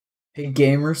Hey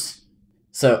gamers.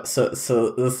 So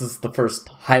this is the first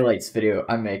highlights video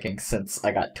I'm making since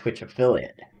I got Twitch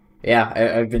affiliate. Yeah,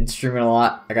 I've been streaming a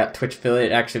lot. I got Twitch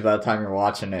affiliate. Actually, by the time you're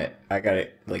watching it, I got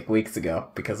it like weeks ago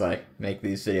because I make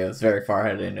these videos very far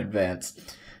ahead in advance.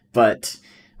 But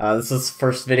this is the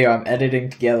first video I'm editing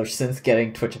together since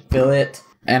getting Twitch affiliate,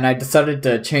 and I decided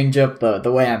to change up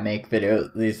the way I make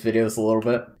these videos a little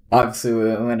bit. Obviously,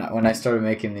 when I started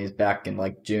making these back in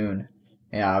like June.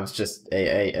 Yeah, I was just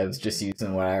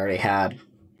using what I already had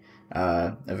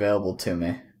available to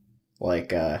me, like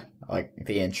the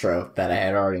intro that I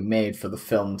had already made for the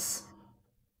films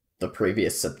the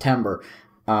previous September.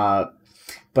 But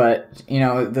you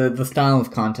know, the style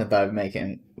of content that I'm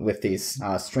making with these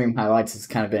stream highlights has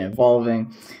kind of been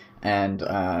evolving, and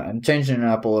I'm changing it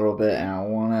up a little bit,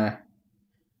 and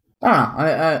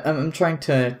I'm trying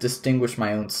to distinguish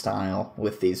my own style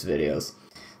with these videos,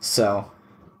 so.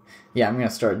 Yeah, I'm going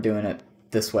to start doing it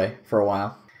this way for a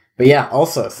while. But yeah,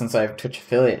 also, since I have Twitch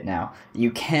affiliate now,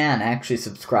 you can actually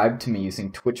subscribe to me using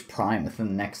Twitch Prime within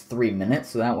the next 3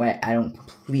 minutes, so that way I don't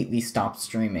completely stop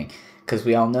streaming. Because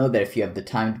we all know that if you have the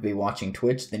time to be watching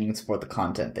Twitch, then you can support the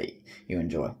content that you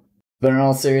enjoy. But in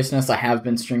all seriousness, I have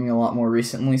been streaming a lot more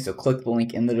recently, so click the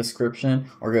link in the description,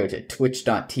 or go to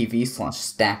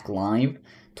twitch.tv/StaacLIVE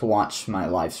to watch my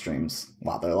live streams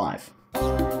while they're live.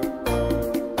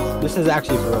 This is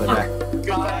actually really bad.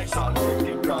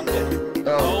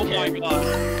 Oh my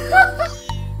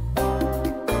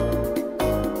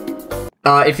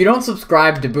god. If you don't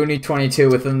subscribe to Booney22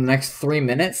 within the next 3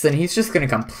 minutes, then he's just gonna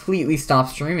completely stop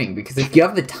streaming, because if you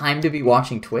have the time to be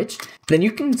watching Twitch, then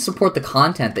you can support the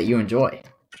content that you enjoy.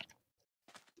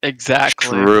 Exactly.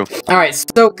 True. Alright,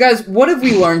 so guys, what have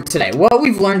we learned today? What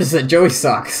we've learned is that Joey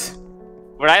sucks.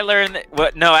 What I learned,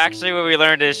 what we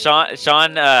learned is Sean,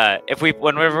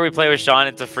 whenever we play with Sean,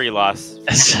 it's a free loss.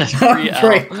 Free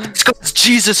L. It's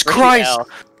Jesus Christ!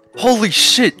 Holy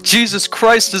shit, Jesus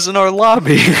Christ is in our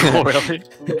lobby! Oh, really?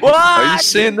 What? Are you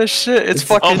seeing this shit? It's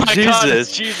fucking God, Jesus!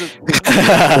 it's Jesus.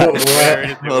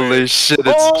 Holy shit,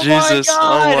 it's Jesus!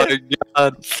 Oh my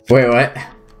god! Wait, what?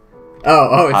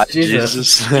 Oh, it's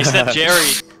Jesus. He said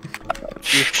Jerry.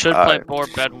 You should play more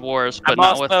Bed Wars, but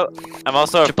I'm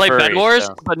also You should play furry, Bed Wars,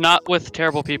 so. but not with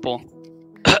terrible people.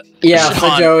 Yeah, so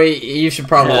Sean. Joey, you should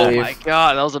probably Oh leave. my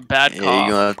god, that was a bad call. Yeah, you're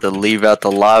gonna have to leave out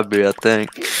the lobby, I think.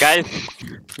 Guys,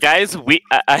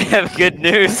 I have good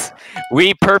news.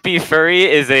 We Perpy Furry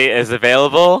is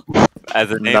available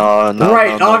as a name. No,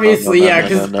 Right, obviously, yeah,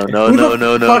 because who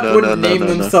the fuck would name no.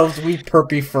 themselves We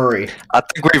Perpy Furry? I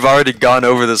think we've already gone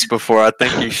over this before. I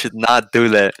think you should not do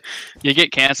that. You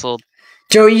get canceled.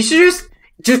 Joey, you should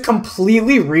just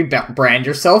completely rebrand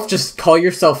yourself. Just call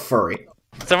yourself Furry.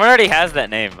 Someone already has that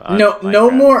name. No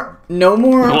more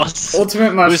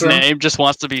Ultimate Mushroom. Whose name just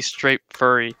wants to be straight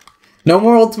furry. No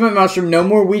more Ultimate Mushroom. No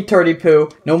more Wee Turdy Poo.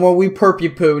 No more Wee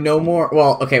Perpy Poo. No more.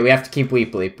 Well, okay, we have to keep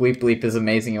Weep Bleep. Weep Bleep is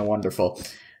amazing and wonderful.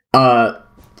 And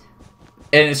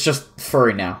it's just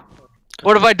Furry now.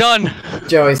 What have I done?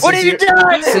 Joey, What have you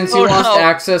done? Since you lost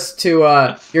access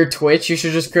to your Twitch, you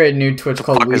should just create a new Twitch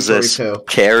called Wee Furry Poo.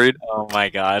 Carried? Oh my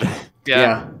god.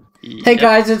 Yeah. Hey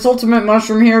guys, it's Ultimate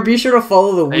Mushroom here. Be sure to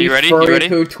follow the Wee Furry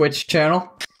Poo Twitch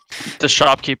channel. The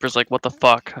shopkeeper's like, what the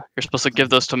fuck? You're supposed to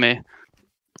give those to me.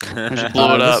 And just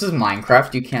blew it up. This is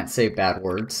Minecraft. You can't say bad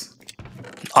words.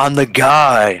 On the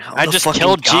guy. I just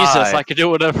killed Jesus. I could do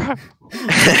whatever.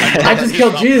 I just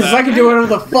killed Jesus. I can do whatever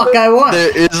the fuck I want.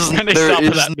 There is no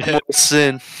more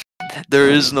sin. There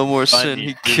is no more sin.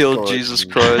 He killed Jesus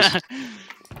Christ.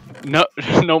 No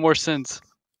more sins.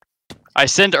 I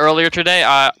sinned earlier today.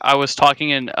 I was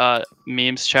talking in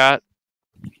memes chat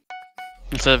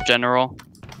instead of general.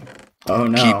 Oh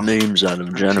no. Keep memes out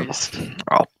of general.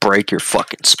 I'll break your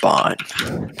fucking spine.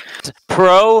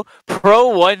 Pro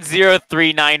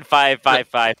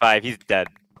 103955555. He's dead.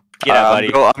 Get out,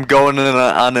 buddy. I'm going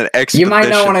on an expedition. You might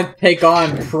not want to take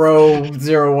on Pro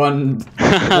 0110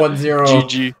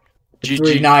 GG.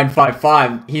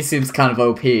 3955. He seems kind of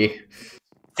OP.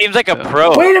 Seems like a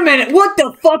pro. Wait a minute, what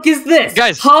the fuck is this?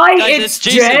 Guys, it's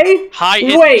Jay? Hi,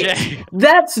 it's Wait, Jay.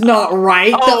 that's not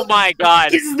right. Oh my god.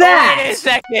 What is that? Wait a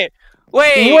second.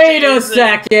 Wait a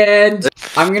second.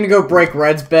 I'm gonna go break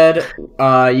Red's bed.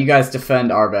 You guys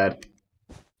defend our bed.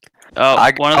 Oh,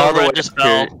 one of the red just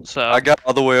here. fell, so... I got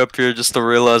all the way up here just to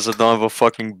realize I don't have a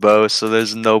fucking bow, so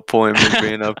there's no point in me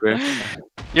being up here.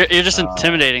 You're just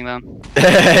intimidating them.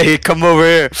 Hey, come over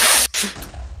here.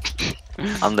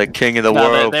 I'm the king of the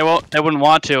world. They wouldn't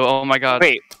want to. Oh my god.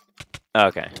 Wait.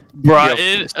 Okay. Bruh,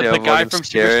 Yeah, the guy fucking from Super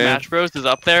scary. Smash Bros is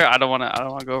up there. I don't wanna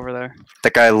go over there.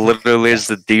 That guy literally is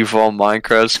the default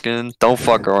Minecraft skin. Don't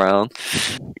fuck around.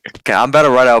 Okay, I'm about to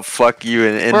write out "fuck you"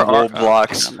 in Where are-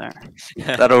 Roblox. down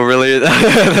there. That'll really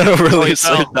Wait, say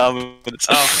oh. dominance.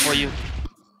 Oh, well you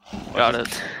got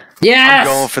it. Yes.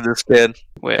 I'm going for this kid.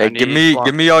 Wait, Hey, I give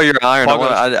need me all your iron.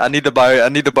 Poggos. I need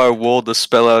to buy wool to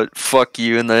spell out "fuck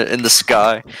you" in the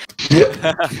sky.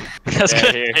 That's Yeah,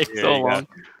 gonna here take so you go. long.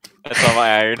 That's all my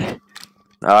iron.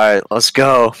 All right, let's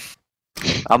go.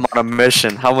 I'm on a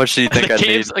mission. How much do you think The I need?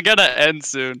 game's gonna end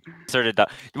soon. Sort of.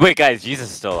 Wait, guys, Jesus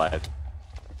is still alive.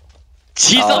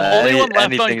 He's the only one left on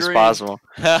Anything's green. possible.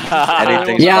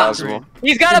 Anything's Yeah. possible.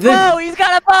 He's got a The- bow. He's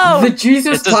got a bow. The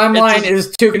Jesus It's just- timeline it's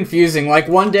is too confusing. Like,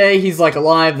 one day he's, like,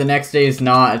 alive, the next day he's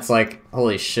not. It's like,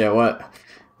 holy shit, what?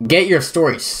 Get your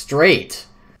story straight.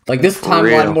 Like, this For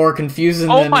timeline real. more confusing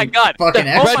Oh than my god. fucking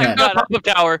Oh my X-Men. god. Pop-up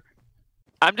tower.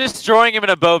 I'm destroying him in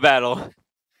a bow battle.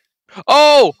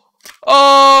 Oh!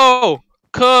 Oh!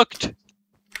 Cooked!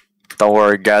 Don't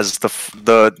worry, guys. The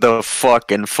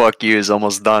fucking fuck you is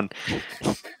almost done.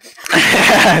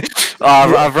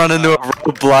 I've run into a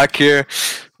roadblock here.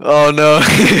 Oh no,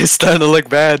 it's starting to look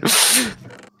bad.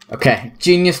 Okay,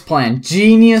 genius plan.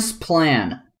 Genius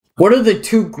plan. What are the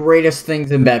two greatest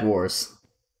things in Bed Wars?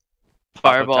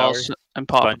 Fireballs towers. and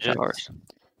pop-up Sponges. towers.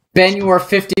 Ben, you are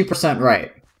 50%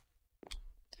 right.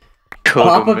 Cool,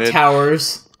 Pop-up man.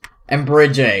 towers and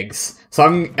bridge eggs. So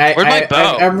Where'd my I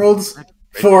bow? have emeralds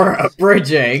for a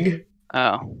bridge egg,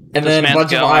 Oh. and This then a man's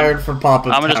bunch of going. iron for pop-up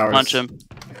I'm towers. gonna just punch him.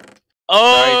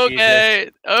 Sorry,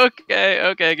 Okay,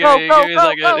 okay. Give Go, me go, a go,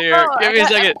 second go, here. go. Give me a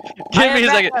second. Give me a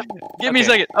second. Give me a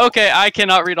Okay. second. Okay, I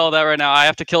cannot read all that right now. I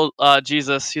have to kill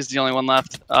Jesus. He's the only one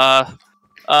left.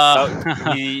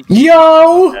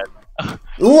 Yo!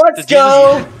 Let's Jesus-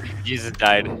 go! Jesus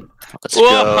died. Let's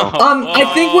Whoa. go.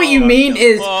 I think what you mean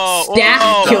is Whoa, Stack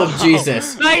whoa. killed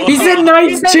Jesus. Nice. He said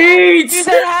nice cheats! He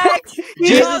said hacks. He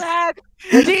Jesus- called hacks.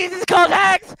 Jesus called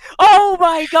hacks. Oh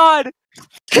my god.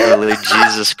 Surely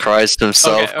Jesus Christ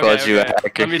himself Okay, called you a okay.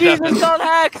 hacker. Let me tap Jesus in. called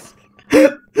hacks.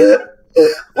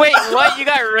 Wait, what? You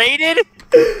got raided?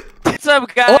 What's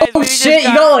up, guys? Oh We just shit, you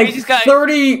got we like just got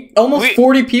 30, almost we-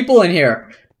 40 people in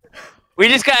here. we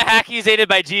just got hackusated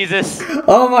by Jesus.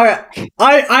 Oh my,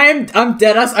 I'm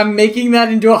deadass. I'm making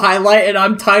that into a highlight and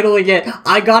I'm titling it,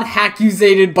 I got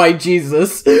hackusated by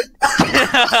Jesus.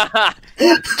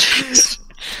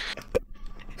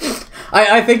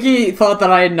 I think he thought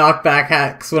that I had knockback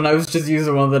hacks when I was just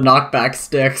using one of the knockback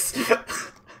sticks.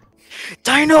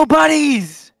 Dino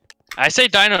buddies. I say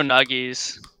Dino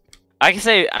Nuggies. I can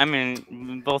say. I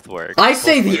mean, both work. I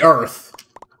say the earth.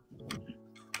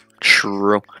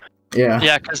 True. Yeah.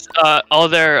 Yeah, because all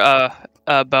their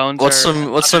bones What's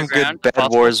are some good underground, Bad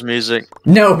possible. Wars music?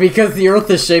 No, because the earth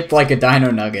is shaped like a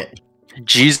dino nugget.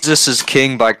 Jesus is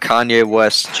King by Kanye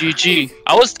West GG.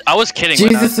 I was kidding.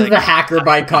 when I Jesus was is like, the hacker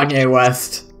by Kanye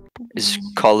West. is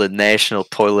called it National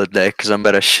Toilet Day because I'm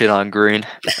about to shit on green.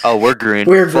 Oh, we're green.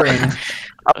 We're green.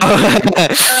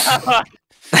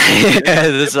 Yeah,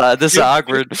 this is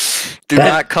awkward. Do That-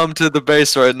 not come to the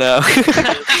base right now.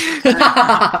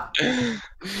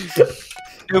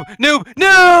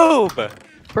 Noob.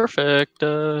 Perfect.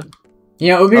 You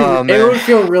know, Oh, it man. would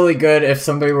feel really good if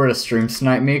somebody were to stream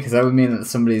snipe me, because that would mean that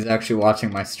somebody's actually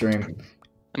watching my stream.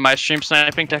 Am I stream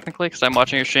sniping technically? Because I'm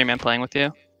watching your stream and playing with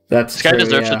you. That's This guy true,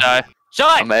 deserves yeah. to die.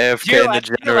 Shut. I'm AFK You're in the left,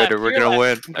 you're generator. left, We're you're gonna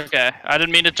win. Okay, I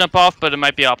didn't mean to jump off, but it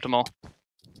might be optimal.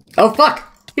 Oh fuck!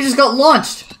 He just got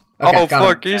launched! Okay, Oh got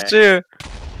fuck, him. he's here.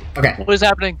 Okay. What is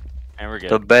happening? And we're good.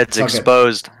 The bed's Okay.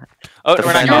 exposed. Oh, the we're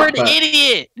not fan- You're going. an but-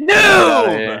 idiot! Get out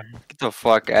of No. here. Get the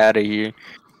fuck out of here.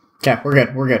 Okay, we're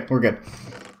good, we're good, we're good.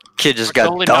 Kid just We're got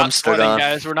totally not dumpstered sweating, on.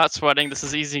 guys. We're not sweating. This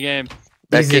is easy game.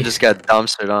 That Easy. kid just got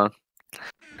dumpstered on.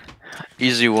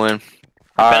 Easy win.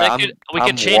 Bet Alright, we I'm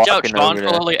could change out walking Sean over for there.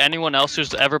 literally anyone else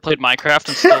who's ever played Minecraft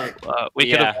and still we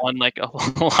could have Yeah. won like a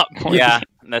lot more. Yeah,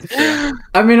 that's true.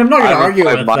 I mean, I'm not I gonna haven't argue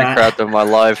played with Minecraft that. in my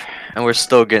life, and we're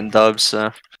still getting dubs.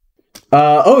 So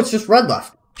Oh, it's just red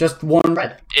left. Just one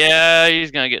red. Yeah,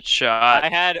 he's gonna get shot.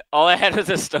 All I had was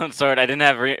a stone sword. I didn't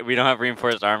have we don't have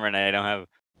reinforced armor, and I don't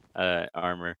have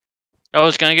armor. I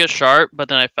was gonna get sharp, but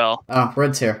then I fell. Oh,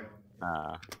 red's here.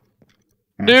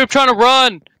 Dude, trying to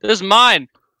run. This is mine.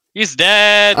 He's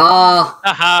dead. Ah,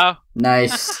 Haha.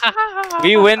 nice.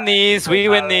 We win these. We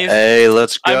win these. hey,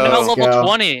 let's I'm now go. Let's level go.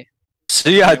 20.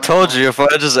 See, I told you if I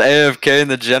just AFK in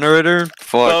the generator,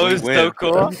 fuck, That we was win. so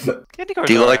cool.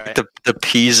 Do you like the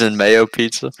peas and mayo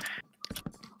pizza?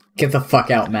 Get the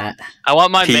fuck out, Matt. I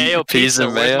want my Pe- mayo peas pizza.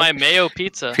 and Where's mayo? my mayo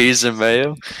pizza? Peas and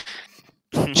mayo?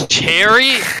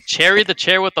 Cherry? Cherry the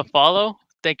chair with the follow?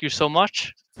 Thank you so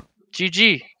much.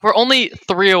 GG. We're only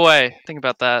 3 away. Think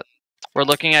about that. We're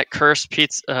looking at cursed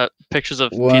pictures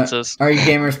of What pizzas. are you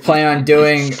gamers plan on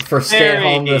doing for stay at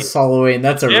home this Halloween?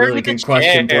 That's a really good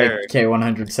question, Blake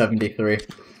K173.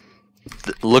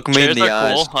 Look me Chairs in the are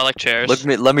eyes. cool. I like chairs.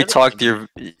 Let me talk to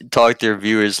your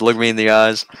viewers. Look me in the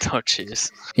eyes. Oh jeez.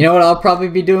 You know what I'll probably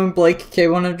be doing, Blake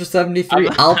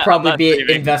K173? I'll probably be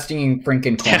leaving. investing in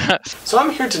Franken coin. So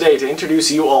I'm here today to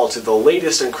introduce you all to the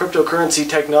latest in cryptocurrency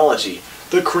technology,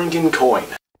 the Krinken coin.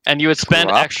 And you would spend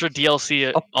Drop extra DLC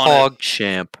A on pog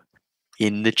champ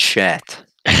in the chat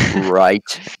right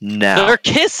it. now. They're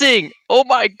kissing! Oh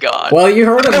my god! Well, you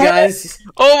heard him, guys.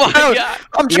 Oh my god!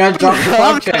 I'm You gotta drop the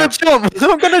I'm pog gonna champ. jump.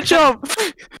 I'm gonna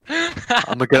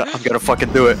jump. I'm gonna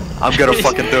fucking do it. I'm gonna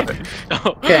fucking do it.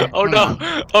 Okay. Oh no!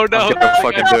 Oh no! I'm gonna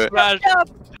fucking do it. Smash.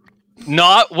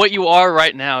 Not what you are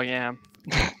right now, Yam.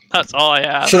 That's all I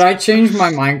ask. Should I change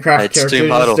my Minecraft It's character Team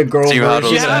to Huddle. just a girl Team Huddle.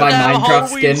 version Yeah, of my that Minecraft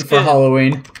Halloween skin for skin.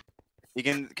 Halloween? You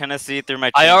can kind of see through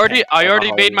my. I chin already paint of a made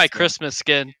Halloween my skin. Christmas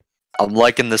skin. I'm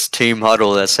liking this team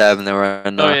huddle that's happening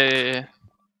right now. Oh yeah.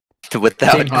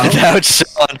 Without Team huddle?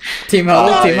 Sean. Team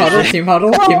Huddle, Oh, Team Huddle, yeah. Team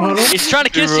Huddle, Team Huddle. He's trying to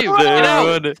kiss you. Get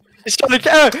out. He's trying to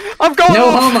get. I'm going. No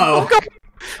off. homo.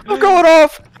 I'm going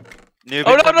off. Noob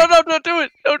Oh no! incoming. Don't do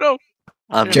it! No!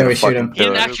 I'm Joey, gonna shoot fucking him. He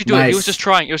didn't do it. actually do it. He was Nice. just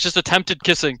trying. It was just attempted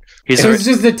kissing. He's It was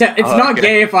just it's Oh, not okay.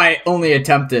 gay if I only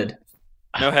attempted.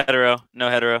 No hetero. No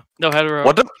hetero. No hetero.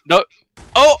 What the? No.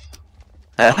 Oh!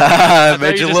 I I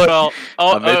made you just look. fell.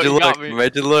 Oh, I made you got look. me.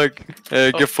 Made you look.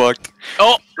 Get fucked.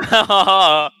 Oh!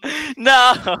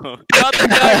 No. Not the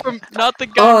guy from. Not the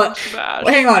guy from Smash.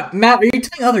 Hang on, Matt, are you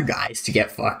telling other guys to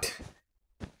get fucked?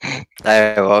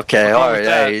 Hey, okay, What's wrong alright, with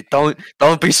that? hey,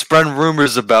 don't be spreading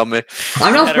rumors about me.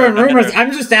 I'm not Hetero, spreading no rumors. hetero.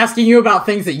 I'm just asking you about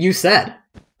things that you said.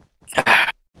 So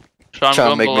Trying I'm to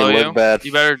going make me below look you. bad.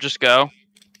 You better just go.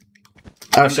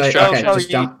 Oh, just should I? joking. Okay, Oh, just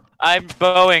jump. I'm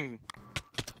bowing.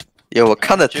 Yo, what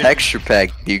kind of Dude. texture pack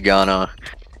do you got on?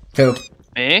 Who?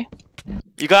 Me?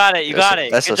 You got it. You got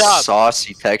it. That's Good a job.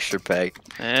 saucy texture pack.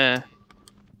 Yeah.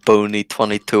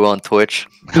 Boney22 on Twitch.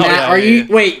 Matt, Oh, yeah, are yeah, you?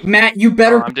 yeah. Wait, Matt, you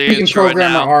better Oh, I'm be doing using it right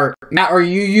programmer now. art. Matt, are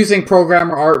you using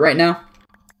programmer art right now?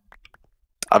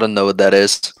 I don't know what that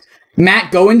is.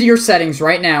 Matt, go into your settings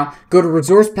right now. Go to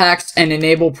resource packs and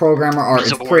enable programmer art.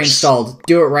 It's Resource. pre-installed.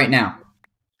 Do it right now.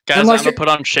 Guys, Unless I'm gonna you're- put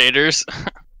on shaders.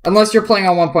 Unless you're playing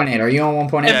on 1.8. Are you on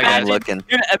 1.8? Yeah, I'm Imagine, looking.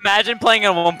 dude, imagine playing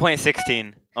on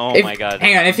 1.16. Oh If- my god.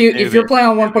 Hang on, if you're Noob. playing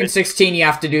on 1.16, you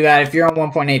have to do that. If you're on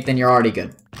 1.8, then you're already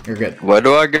good. You're good. Where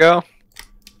do I go?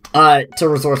 To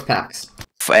resource packs.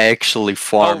 Actually Oh,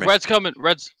 farming. red's coming.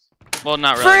 Red's. Well,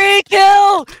 not really. Free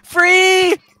kill!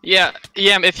 Free! Yeah.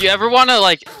 If you ever want to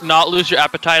like not lose your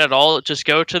appetite at all, just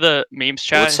go to the memes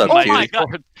chat. What's in up, my dude? Oh my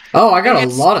Discord. Oh, I got a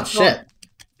It's lot of so- shit.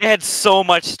 They had so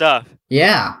much stuff.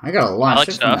 Yeah, I got a lot I of like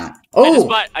shit stuff. from that. Oh,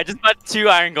 I just bought 2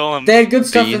 iron golems. they had good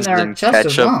stuff in Beans their and chest as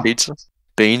ketchup well. pizza.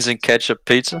 Beans and ketchup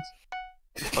pizza.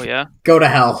 Oh yeah. Go to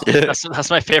hell. That's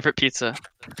my favorite pizza.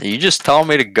 You just telling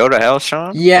me to go to hell,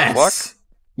 Sean? Yes. What?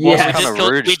 Well, Yes. Kinda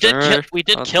rude, we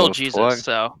did What kill the Jesus, fuck?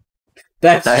 so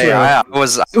That's Hey, true. I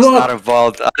was Well, not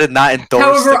involved. I did not endorse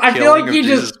however, the I feel killing like of he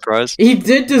Jesus just- Christ. He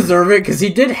did deserve it because he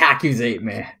did hackusate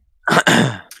me.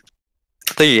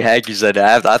 I think he had you said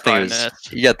that. I think it was.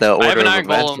 minutes. You got the I have order an of iron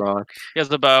events golem. wrong. he has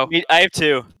the bow. I have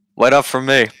 2. Wait up for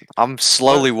me. I'm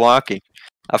slowly walking.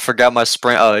 I forgot my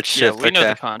sprint. Oh, it's Yeah, shift. we know okay.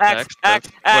 the context. Axe,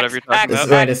 of axe, whatever you're talking axe, This,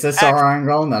 about. wait, is this our iron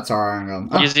golem? That's our iron golem.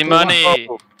 Oh, Easy cool. money.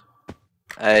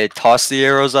 Hey, toss the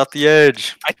arrows off the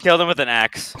edge. I killed him with an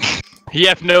axe. You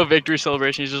have no victory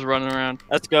celebration. He's just running around.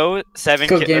 Let's go. 7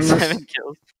 Go gamers. 7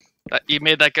 kills. You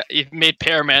made that guy. You made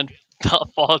Pearman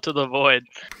fall into the void.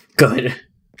 Good.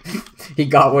 He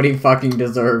got what he fucking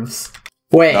deserves.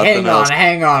 Wait, Nothing else.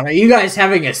 hang on. Are you guys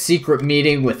having a secret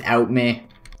meeting without me?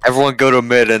 Everyone go to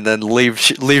mid and then leave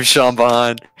Sean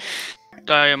behind.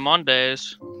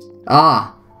 Diamondes.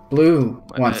 Ah, Blue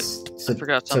Wait, wants I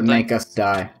forgot to something. make us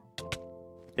die.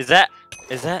 Is that?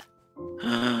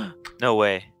 No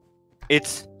way.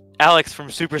 It's Alex from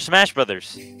Super Smash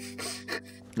Brothers.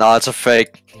 No, it's a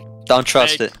fake. Don't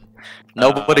trust Fake. it.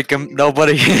 Nobody can.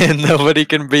 Nobody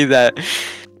can be that.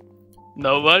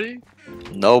 Nobody.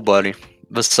 Nobody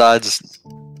besides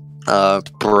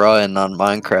Brian on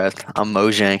Minecraft. I'm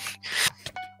Mojang.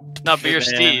 No, but you're Man.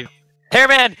 Steve.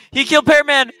 Pearman! He killed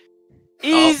Pearman!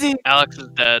 Easy! Alex is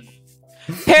dead.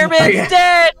 Pearman's Okay.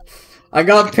 dead! I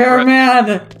got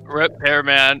Pearman! Rip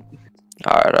Pearman.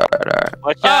 Alright.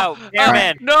 Watch out!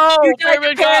 Pearman! No, You got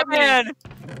Pearman got me. Pearman!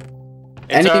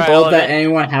 Any alright, I gold love that it.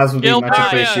 anyone has would be Kill much Pearman,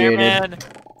 appreciated. Pearman!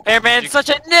 Pearman's such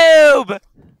a noob!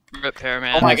 Rip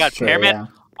Pearman. Oh my That's god, true, Pearman! yeah.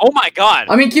 Oh my god!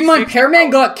 I mean, keep in mind, Pearman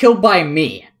got killed by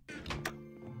me.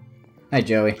 Hi,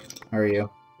 Joey. How are you?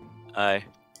 Hi.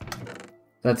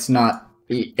 That's not...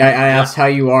 I asked how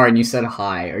you are, and you said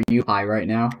hi. Are you high right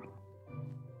now?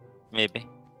 Maybe.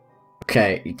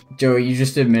 Okay, Joey, you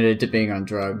just admitted to being on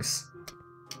drugs.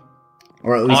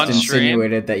 Or at least On stream?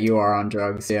 insinuated that you are on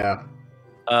drugs, yeah.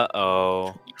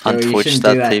 Uh-oh. On Joey, you shouldn't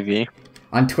do that. Twitch.tv.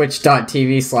 On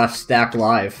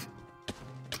twitch.tv/StaacLIVE.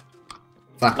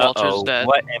 Fuck. Walter's dead.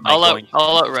 What am I going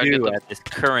I'll let to Red do get the- at this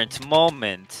current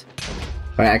moment?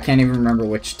 Wait, I can't even remember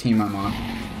which team I'm on.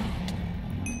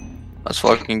 Let's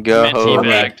fucking go. Man,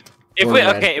 teabagged. If Or we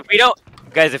red. okay, if we don't,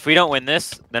 guys, if we don't win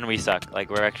this, then we suck. Like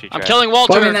we're actually. I'm trash. killing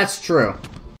Walter. Well, I mean, that's true.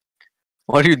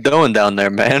 What are you doing down there,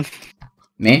 man?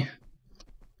 Me?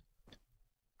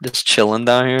 Just chilling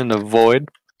down here in the void.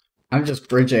 I'm just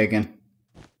bridge egging.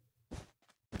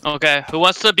 Okay, who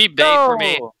wants to be bait for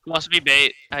me? No. Who wants to be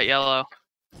bait at yellow?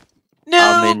 No.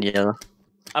 I'm in yellow.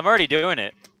 I'm already doing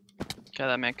it. Okay,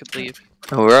 that man could leave.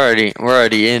 We're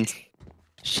already in.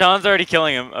 Sean's already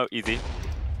killing him. Oh, easy.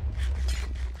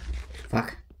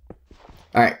 Fuck.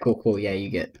 Alright, cool, yeah, you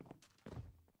get.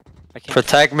 I can't.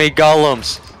 Protect me,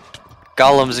 golems.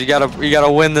 Golems, you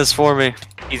gotta win this for me.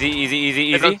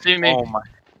 Easy. They don't see me. Oh my!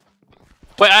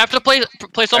 Wait, I have to place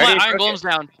all my Already iron broke golems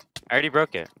down. I already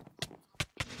broke it.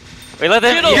 Wait, let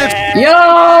them. Get him.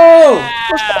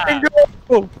 Yeah.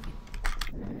 Yo!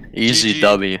 Easy GG.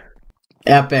 W.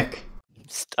 Epic.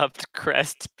 Stuffed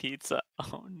crust pizza.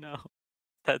 Oh no,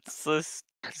 that's so.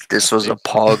 This was a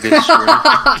pog stream.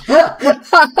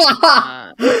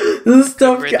 This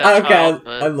stuff. Rate that Okay, child,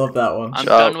 but I love that one. I'm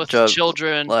Job- done with job.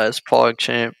 children. Last pog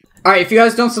champ. Alright, if you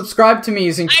guys don't subscribe to me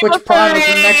using Twitch Prime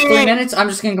within the next 3 minutes, I'm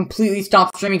just gonna completely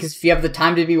stop streaming, because if you have the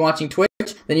time to be watching Twitch,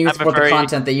 then you can I'm a support the furry.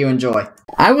 content that you enjoy.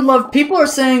 I would love... People are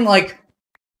saying, like,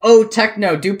 oh,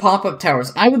 Techno, do pop-up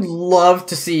towers. I would love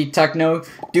to see Techno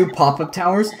do pop-up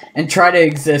towers and try to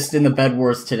exist in the Bed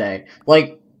Wars today.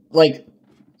 Like,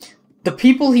 the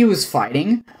people he was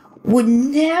fighting would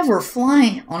never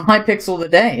fly on Hypixel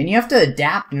today, and you have to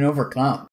adapt and overcome.